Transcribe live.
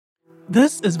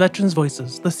This is Veterans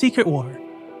Voices, The Secret War,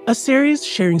 a series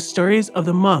sharing stories of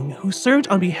the Hmong who served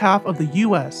on behalf of the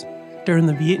U.S. during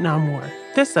the Vietnam War.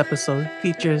 This episode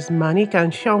features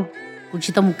Manichan Xiong.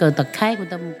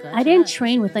 I didn't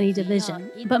train with any division,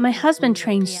 but my husband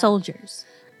trained soldiers.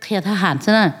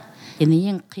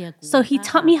 So he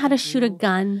taught me how to shoot a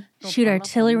gun, shoot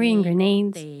artillery and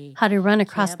grenades, how to run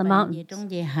across the mountains.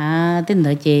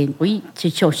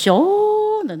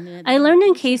 I learned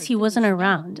in case he wasn't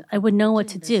around, I would know what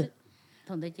to do.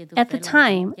 At the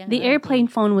time, the airplane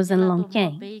phone was in Long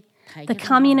Cang. The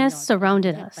communists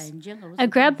surrounded us. I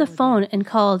grabbed the phone and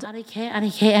called.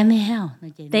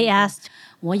 They asked,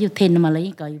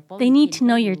 they need to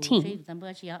know your team.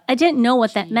 I didn't know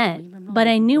what that meant, but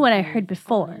I knew what I heard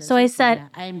before. So I said,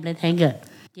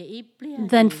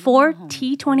 then 4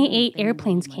 T-28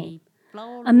 airplanes came.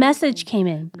 A message came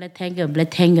in.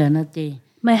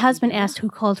 My husband asked who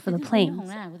called for the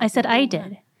planes. I said I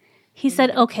did. He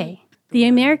said, okay. The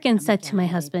American said to my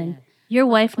husband, your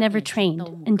wife never trained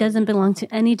and doesn't belong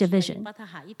to any division,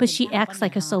 but she acts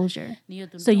like a soldier.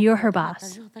 So you're her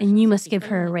boss, and you must give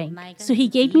her a rank. So he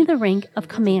gave me the rank of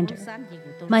commander.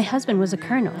 My husband was a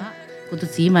colonel.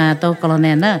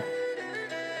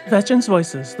 Veterans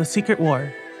Voices, The Secret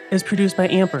War, is produced by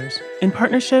Ampers in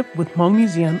partnership with Hmong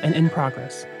Museum and In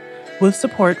Progress, with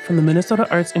support from the Minnesota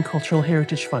Arts and Cultural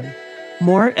Heritage Fund.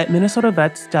 More at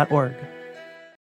minnesotavets.org.